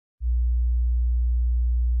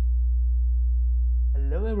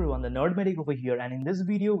Hello everyone, the Nerd Medic over here, and in this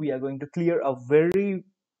video we are going to clear a very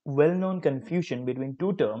well-known confusion between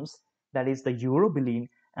two terms, that is the Urobillin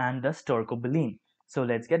and the Stercobillin. So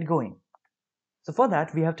let's get going. So for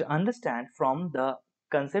that we have to understand from the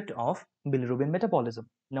concept of bilirubin metabolism.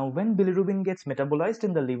 Now when bilirubin gets metabolized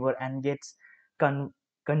in the liver and gets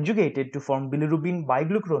conjugated to form bilirubin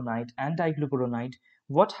biglucuronide and diglucuronide,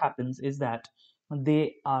 what happens is that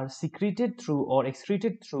they are secreted through or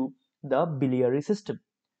excreted through the biliary system.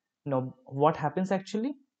 Now, what happens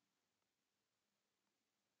actually?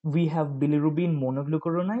 We have bilirubin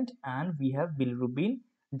monoglucuronide and we have bilirubin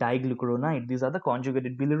diglucuronide. These are the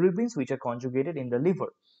conjugated bilirubins which are conjugated in the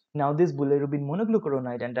liver. Now, this bilirubin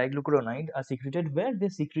monoglucuronide and diglucuronide are secreted where? They're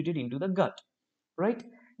secreted into the gut, right?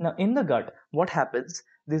 Now, in the gut, what happens?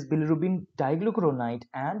 This bilirubin diglucuronide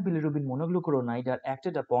and bilirubin monoglucuronide are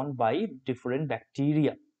acted upon by different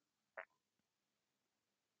bacteria,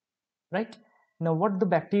 right? Now what the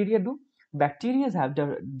bacteria do? Bacteria have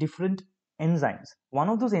different enzymes. One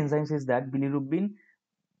of those enzymes is that bilirubin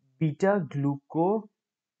beta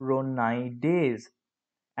glucuronidase,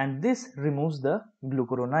 and this removes the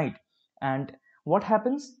glucuronide. And what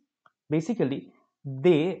happens? Basically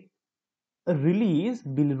they release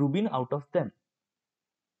bilirubin out of them.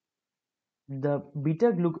 The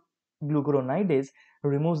beta glucuronidase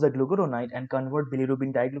removes the glucuronide and convert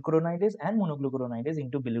bilirubin diglucuronidase and monoglucuronidase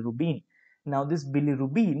into bilirubin. Now this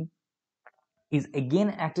bilirubin is again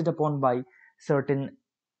acted upon by certain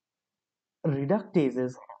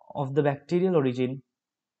reductases of the bacterial origin,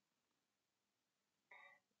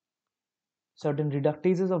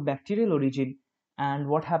 and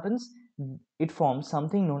what happens? It forms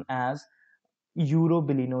something known as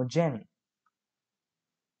urobillinogen.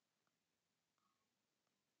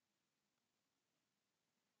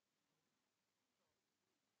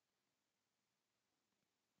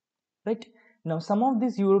 Right? Now some of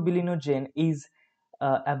this urobillinogen is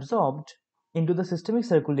absorbed into the systemic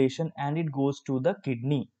circulation and it goes to the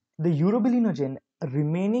kidney. The urobillinogen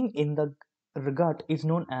remaining in the gut is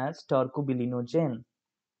known as stercobillinogen.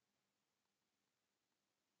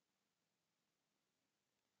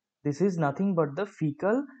 This is nothing but the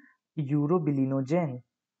fecal urobillinogen.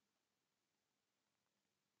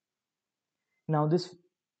 Now this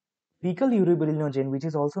fecal urobillinogen, which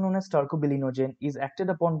is also known as stercobillinogen, is acted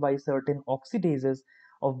upon by certain oxidases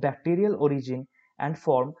of bacterial origin and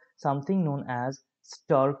form something known as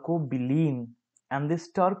stercobillin. And this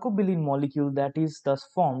stercobillin molecule that is thus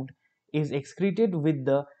formed is excreted with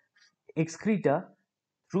the excreta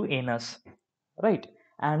through anus, right?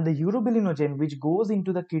 And the urobillinogen which goes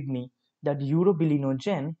into the kidney, that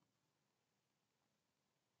urobillinogen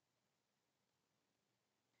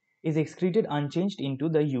is excreted unchanged into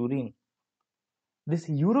the urine. This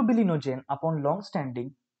urobillinogen upon long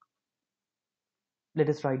standing, let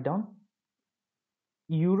us write down,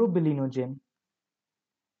 urobillinogen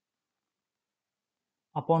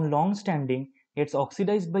upon long standing gets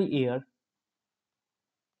oxidized by air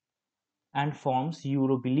and forms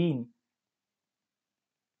urobillin.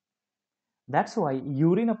 That's why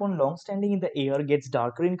urine upon long standing in the air gets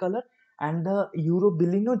darker in color, and the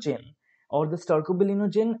urobillinogen or the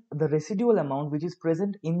stercobillinogen, the residual amount which is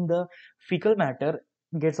present in the fecal matter,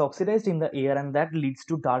 gets oxidized in the air, and that leads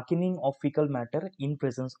to darkening of fecal matter in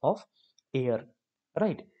presence of air,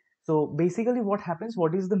 right? So basically what happens,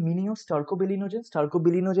 what is the meaning of stercobillinogen?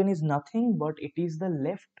 Stercobillinogen is nothing but it is the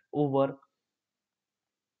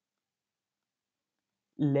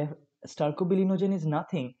stercobillinogen is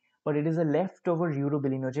nothing but it is a leftover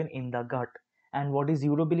urobillinogen in the gut. And what is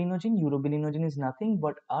urobillinogen? Urobillinogen is nothing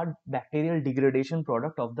but a bacterial degradation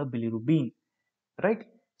product of the bilirubin, right?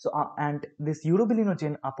 So and this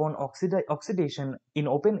urobillinogen upon oxidation in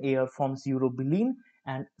open air forms urobillin,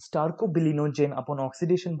 and stercobillinogen upon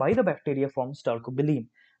oxidation by the bacteria forms stercobillin.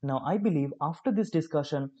 Now I believe after this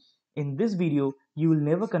discussion in this video you will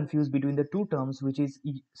never confuse between the two terms, which is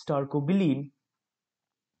stercobillin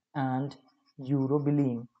and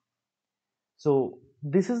urobillin. So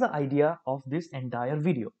this is the idea of this entire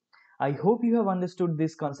video. I hope you have understood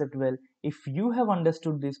this concept well. If you have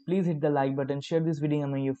understood this, please hit the like button, share this video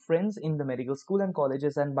among your friends in the medical school and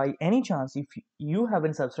colleges, and by any chance if you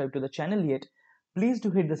haven't subscribed to the channel yet, please do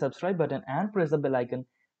hit the subscribe button and press the bell icon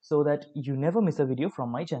so that you never miss a video from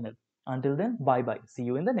my channel. Until then, bye bye. See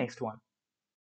you in the next one.